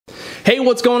Hey,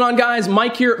 what's going on guys?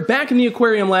 Mike here, back in the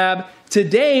aquarium lab.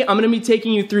 Today, I'm gonna be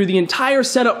taking you through the entire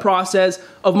setup process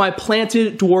of my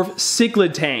planted Dwarf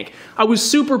Cichlid tank. I was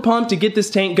super pumped to get this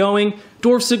tank going.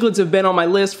 Dwarf Cichlids have been on my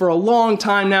list for a long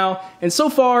time now, and so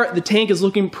far, the tank is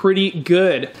looking pretty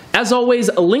good. As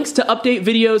always, links to update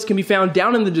videos can be found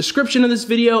down in the description of this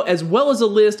video, as well as a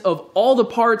list of all the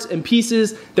parts and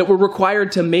pieces that were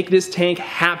required to make this tank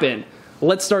happen.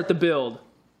 Let's start the build.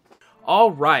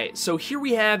 Alright, so here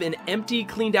we have an empty,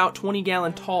 cleaned out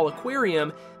 20-gallon tall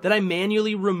aquarium that I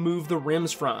manually removed the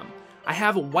rims from. I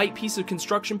have a white piece of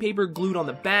construction paper glued on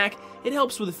the back. It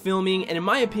helps with filming and in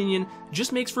my opinion,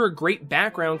 just makes for a great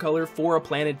background color for a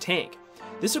planted tank.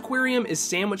 This aquarium is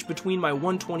sandwiched between my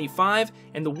 125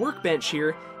 and the workbench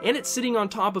here, and it's sitting on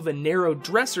top of a narrow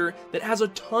dresser that has a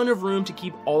ton of room to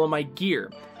keep all of my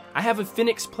gear. I have a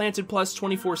Phoenix Planted Plus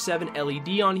 24/7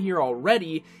 LED on here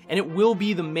already, and it will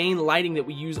be the main lighting that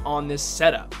we use on this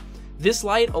setup. This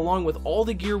light, along with all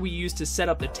the gear we use to set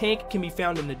up the tank, can be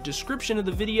found in the description of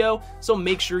the video, so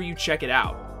make sure you check it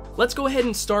out. Let's go ahead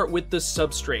and start with the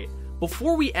substrate.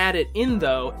 Before we add it in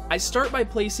though, I start by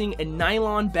placing a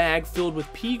nylon bag filled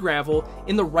with pea gravel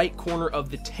in the right corner of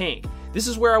the tank. This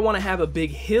is where I want to have a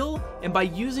big hill, and by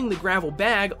using the gravel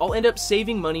bag, I'll end up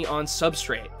saving money on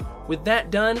substrate. With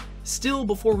that done, still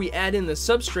before we add in the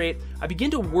substrate, I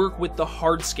begin to work with the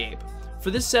hardscape.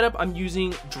 For this setup, I'm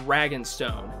using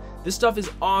Dragonstone. This stuff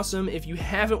is awesome. If you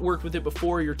haven't worked with it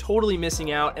before, you're totally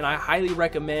missing out, and I highly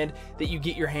recommend that you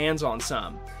get your hands on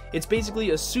some. It's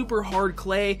basically a super hard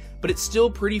clay, but it's still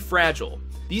pretty fragile.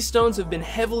 These stones have been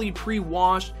heavily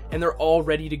pre-washed, and they're all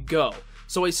ready to go.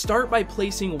 So I start by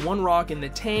placing one rock in the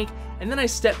tank, and then I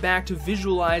step back to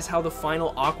visualize how the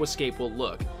final aquascape will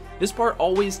look. This part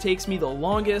always takes me the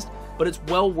longest, but it's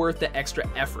well worth the extra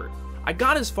effort. I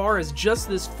got as far as just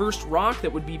this first rock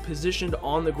that would be positioned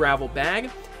on the gravel bag,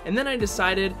 and then I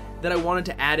decided that I wanted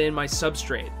to add in my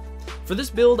substrate. For this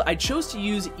build, I chose to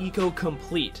use Eco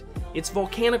Complete. It's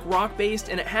volcanic rock based,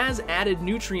 and it has added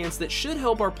nutrients that should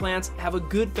help our plants have a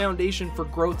good foundation for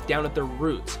growth down at their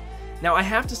roots. Now I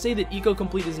have to say that Eco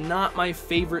Complete is not my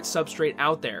favorite substrate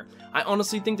out there. I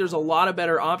honestly think there's a lot of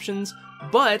better options,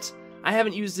 but I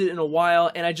haven't used it in a while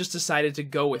and I just decided to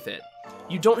go with it.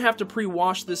 You don't have to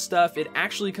pre-wash this stuff, it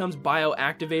actually comes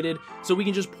bioactivated, so we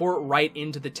can just pour it right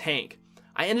into the tank.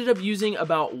 I ended up using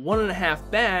about 1.5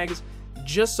 bags,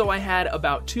 just so I had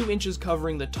about 2 inches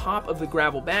covering the top of the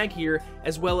gravel bag here,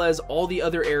 as well as all the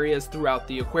other areas throughout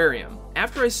the aquarium.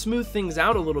 After I smoothed things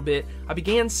out a little bit, I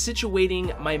began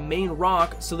situating my main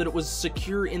rock so that it was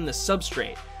secure in the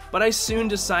substrate. But I soon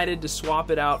decided to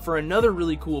swap it out for another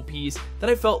really cool piece that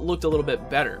I felt looked a little bit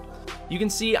better. You can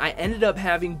see I ended up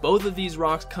having both of these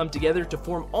rocks come together to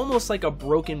form almost like a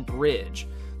broken bridge.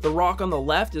 The rock on the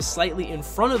left is slightly in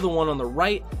front of the one on the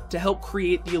right to help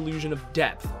create the illusion of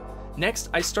depth. Next,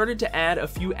 I started to add a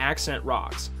few accent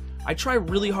rocks. I try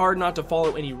really hard not to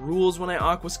follow any rules when I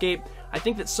aquascape. I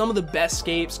think that some of the best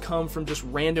scapes come from just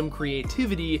random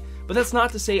creativity, but that's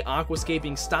not to say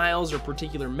aquascaping styles or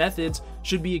particular methods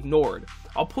should be ignored.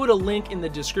 I'll put a link in the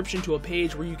description to a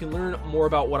page where you can learn more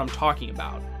about what I'm talking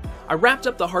about. I wrapped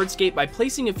up the hardscape by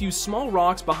placing a few small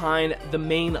rocks behind the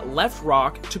main left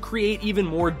rock to create even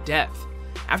more depth.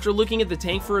 After looking at the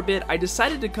tank for a bit, I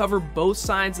decided to cover both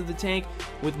sides of the tank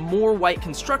with more white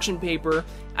construction paper.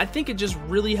 I think it just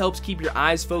really helps keep your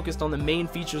eyes focused on the main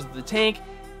features of the tank,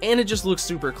 and it just looks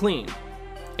super clean.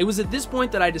 It was at this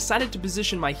point that I decided to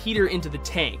position my heater into the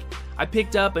tank. I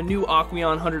picked up a new Aquarium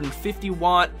 150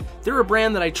 watt. They're a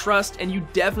brand that I trust, and you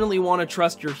definitely want to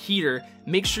trust your heater.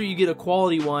 Make sure you get a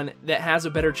quality one that has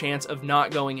a better chance of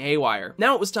not going haywire.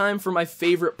 Now it was time for my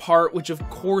favorite part, which of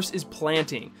course is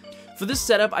planting. For this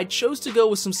setup, I chose to go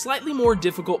with some slightly more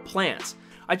difficult plants.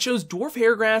 I chose Dwarf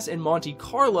Hairgrass and Monte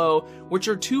Carlo, which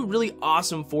are two really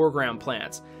awesome foreground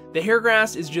plants. The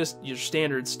hairgrass is just your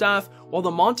standard stuff, while the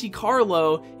Monte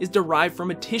Carlo is derived from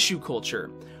a tissue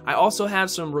culture. I also have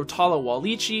some Rotala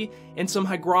wallichi and some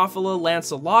Hygrophila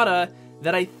lanceolata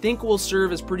that I think will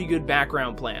serve as pretty good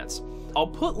background plants. I'll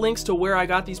put links to where I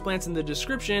got these plants in the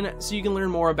description so you can learn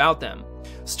more about them.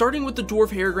 Starting with the Dwarf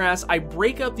Hairgrass, I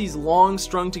break up these long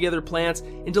strung together plants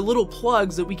into little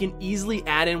plugs that we can easily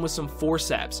add in with some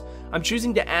forceps. I'm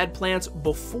choosing to add plants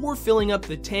before filling up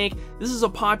the tank. This is a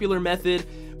popular method,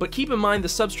 but keep in mind the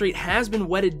substrate has been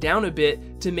wetted down a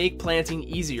bit to make planting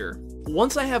easier.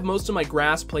 Once I have most of my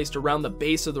grass placed around the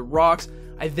base of the rocks,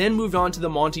 I then moved on to the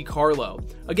Monte Carlo.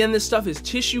 Again, this stuff is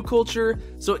tissue culture,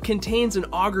 so it contains an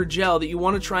agar gel that you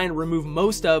want to try and remove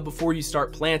most of before you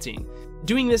start planting.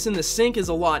 Doing this in the sink is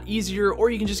a lot easier, or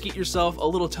you can just get yourself a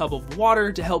little tub of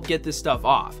water to help get this stuff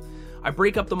off. I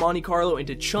break up the Monte Carlo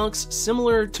into chunks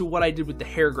similar to what I did with the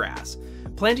hairgrass.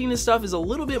 Planting this stuff is a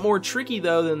little bit more tricky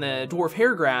though than the dwarf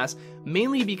hairgrass,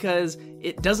 mainly because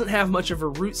it doesn't have much of a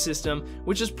root system,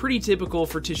 which is pretty typical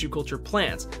for tissue culture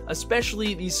plants,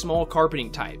 especially these small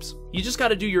carpeting types. You just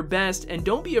gotta do your best and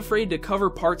don't be afraid to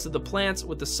cover parts of the plants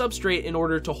with the substrate in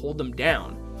order to hold them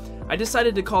down. I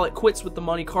decided to call it quits with the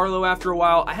Monte Carlo after a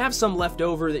while. I have some left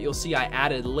over that you'll see I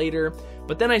added later,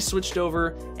 but then I switched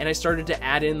over and I started to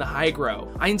add in the high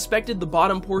grow. I inspected the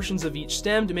bottom portions of each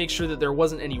stem to make sure that there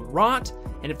wasn't any rot,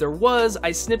 and if there was,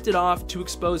 I snipped it off to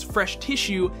expose fresh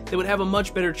tissue that would have a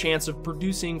much better chance of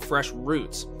producing fresh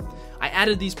roots. I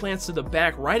added these plants to the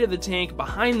back right of the tank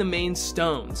behind the main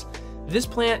stones. This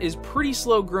plant is pretty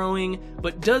slow growing,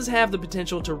 but does have the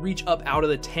potential to reach up out of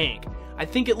the tank. I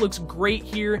think it looks great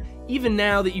here, even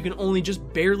now that you can only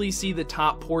just barely see the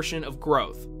top portion of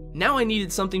growth. Now I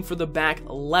needed something for the back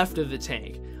left of the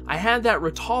tank. I had that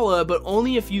Rotala, but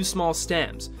only a few small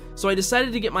stems, so I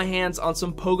decided to get my hands on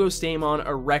some Pogostemon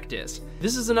erectus.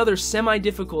 This is another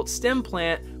semi-difficult stem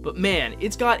plant, but man,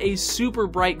 it's got a super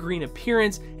bright green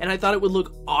appearance, and I thought it would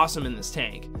look awesome in this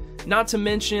tank. Not to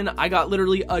mention, I got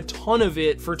literally a ton of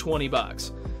it for 20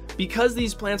 bucks. Because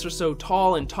these plants are so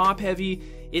tall and top heavy,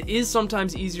 it is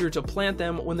sometimes easier to plant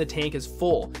them when the tank is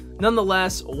full.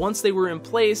 Nonetheless, once they were in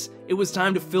place, it was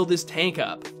time to fill this tank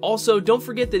up. Also, don't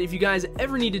forget that if you guys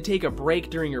ever need to take a break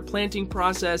during your planting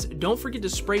process, don't forget to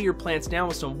spray your plants down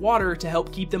with some water to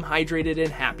help keep them hydrated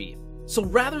and happy. So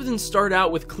rather than start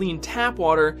out with clean tap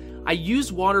water, I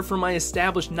used water from my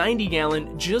established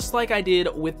 90-gallon just like I did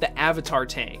with the Avatar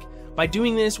tank. By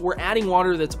doing this, we're adding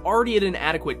water that's already at an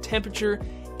adequate temperature,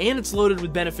 and it's loaded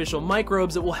with beneficial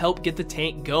microbes that will help get the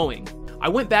tank going. I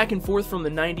went back and forth from the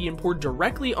 90 and poured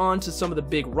directly onto some of the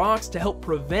big rocks to help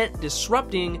prevent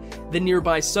disrupting the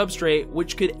nearby substrate,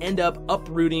 which could end up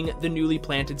uprooting the newly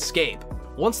planted scape.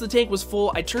 Once the tank was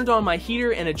full, I turned on my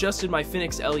heater and adjusted my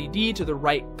Phoenix LED to the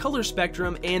right color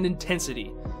spectrum and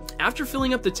intensity. After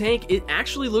filling up the tank, it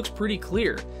actually looks pretty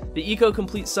clear. The Eco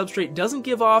Complete substrate doesn't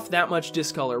give off that much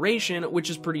discoloration,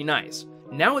 which is pretty nice.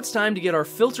 Now it's time to get our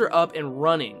filter up and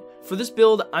running. For this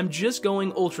build, I'm just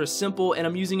going ultra simple, and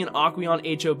I'm using an Aquarium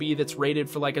HOB that's rated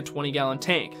for like a 20-gallon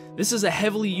tank. This is a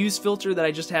heavily used filter that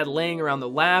I just had laying around the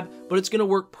lab, but it's gonna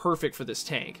work perfect for this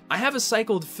tank. I have a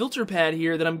cycled filter pad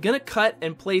here that I'm gonna cut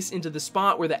and place into the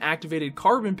spot where the activated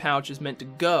carbon pouch is meant to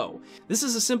go. This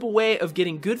is a simple way of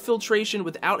getting good filtration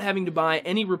without having to buy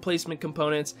any replacement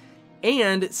components,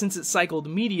 and since it's cycled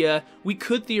media, we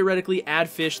could theoretically add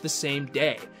fish the same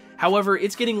day. However,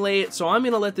 it's getting late, so I'm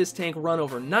going to let this tank run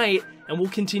overnight, and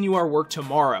we'll continue our work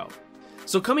tomorrow.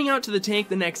 So coming out to the tank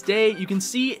the next day, you can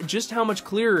see just how much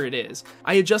clearer it is.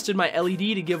 I adjusted my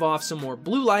LED to give off some more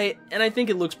blue light, and I think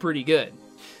it looks pretty good.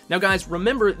 Now guys,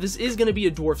 remember, this is going to be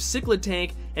a Dwarf Cichlid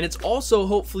tank, and it's also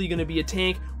hopefully going to be a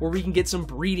tank where we can get some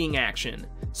breeding action.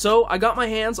 So I got my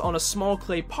hands on a small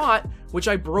clay pot, which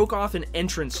I broke off an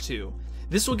entrance to.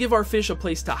 This will give our fish a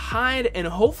place to hide, and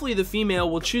hopefully the female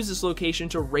will choose this location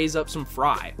to raise up some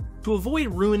fry. To avoid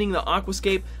ruining the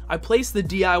aquascape, I placed the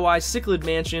DIY cichlid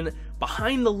mansion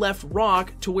behind the left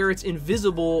rock to where it's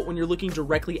invisible when you're looking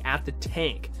directly at the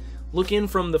tank. Look in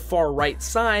from the far right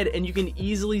side and you can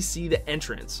easily see the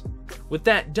entrance. With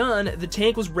that done, the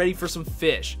tank was ready for some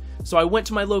fish. So I went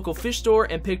to my local fish store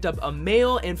and picked up a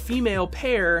male and female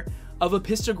pair of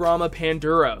Apistogramma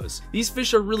panduros. These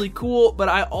fish are really cool, but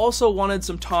I also wanted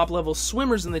some top level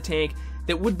swimmers in the tank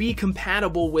that would be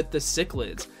compatible with the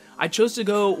cichlids. I chose to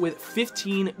go with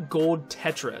 15 gold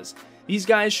tetras. These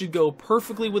guys should go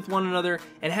perfectly with one another,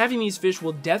 and having these fish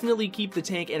will definitely keep the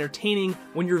tank entertaining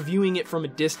when you're viewing it from a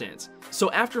distance. So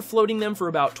after floating them for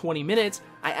about 20 minutes,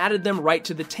 I added them right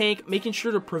to the tank, making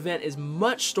sure to prevent as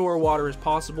much store water as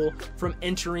possible from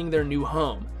entering their new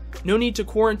home. No need to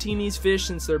quarantine these fish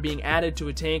since they're being added to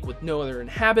a tank with no other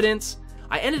inhabitants.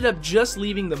 I ended up just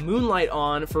leaving the moonlight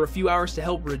on for a few hours to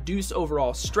help reduce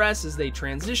overall stress as they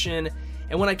transition,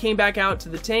 and when I came back out to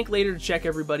the tank later to check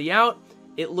everybody out,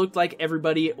 it looked like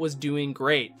everybody was doing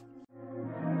great.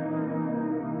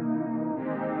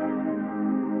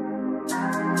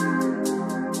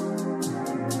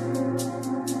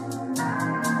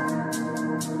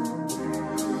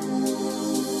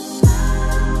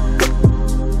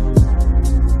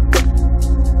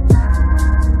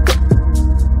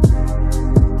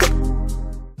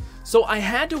 So I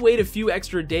had to wait a few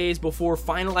extra days before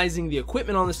finalizing the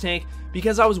equipment on this tank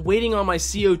because I was waiting on my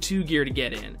CO2 gear to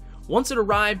get in. Once it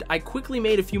arrived, I quickly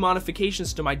made a few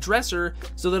modifications to my dresser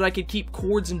so that I could keep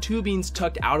cords and tubings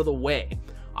tucked out of the way.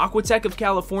 Aquatech of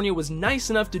California was nice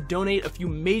enough to donate a few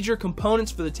major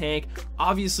components for the tank,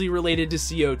 obviously related to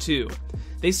CO2.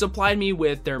 They supplied me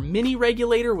with their mini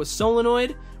regulator with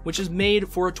solenoid, which is made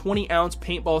for a 20-ounce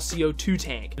paintball CO2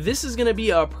 tank. This is gonna be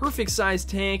a perfect size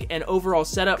tank and overall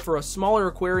setup for a smaller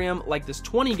aquarium like this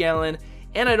 20-gallon,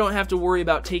 and I don't have to worry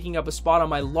about taking up a spot on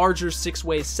my larger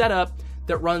 6-way setup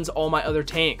that runs all my other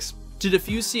tanks. To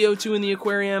diffuse CO2 in the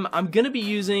aquarium, I'm gonna be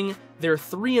using their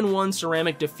 3-in-1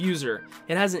 ceramic diffuser.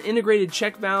 It has an integrated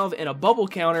check valve and a bubble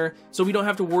counter, so we don't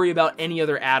have to worry about any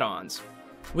other add-ons.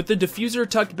 With the diffuser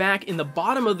tucked back in the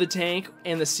bottom of the tank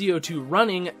and the CO2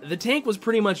 running, the tank was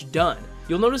pretty much done.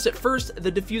 You'll notice at first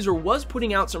the diffuser was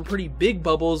putting out some pretty big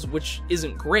bubbles, which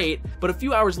isn't great, but a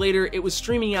few hours later it was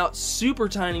streaming out super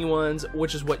tiny ones,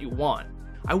 which is what you want.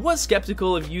 I was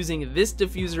skeptical of using this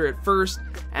diffuser at first,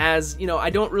 as, you know, I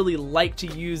don't really like to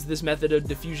use this method of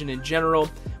diffusion in general,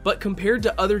 but compared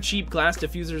to other cheap glass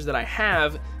diffusers that I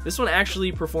have, this one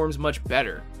actually performs much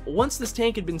better. Once this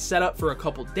tank had been set up for a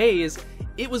couple days,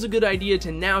 it was a good idea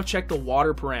to now check the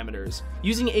water parameters.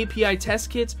 Using API test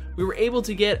kits, we were able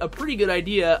to get a pretty good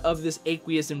idea of this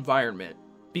aqueous environment.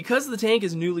 Because the tank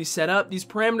is newly set up, these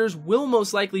parameters will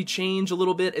most likely change a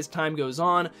little bit as time goes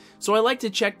on, so I like to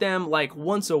check them like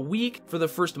once a week for the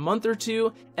first month or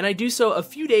two, and I do so a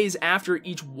few days after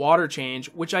each water change,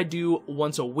 which I do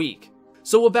once a week.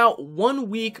 So about 1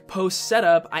 week post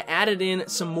setup, I added in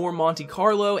some more Monte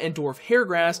Carlo and dwarf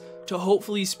hairgrass to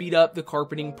hopefully speed up the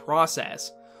carpeting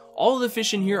process. All of the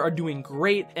fish in here are doing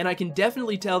great, and I can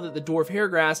definitely tell that the dwarf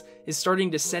hairgrass is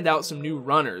starting to send out some new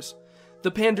runners.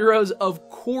 The Panduros, of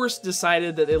course,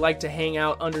 decided that they like to hang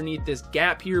out underneath this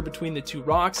gap here between the two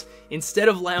rocks instead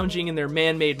of lounging in their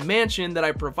man-made mansion that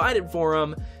I provided for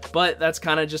them, but that's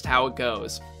kind of just how it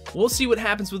goes. We'll see what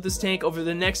happens with this tank over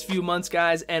the next few months,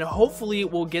 guys, and hopefully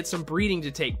we'll get some breeding to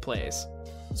take place.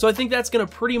 So I think that's going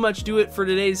to pretty much do it for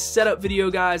today's setup video,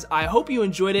 guys. I hope you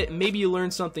enjoyed it and maybe you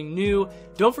learned something new.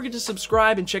 Don't forget to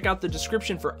subscribe and check out the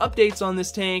description for updates on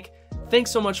this tank.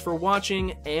 Thanks so much for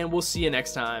watching, and we'll see you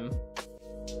next time.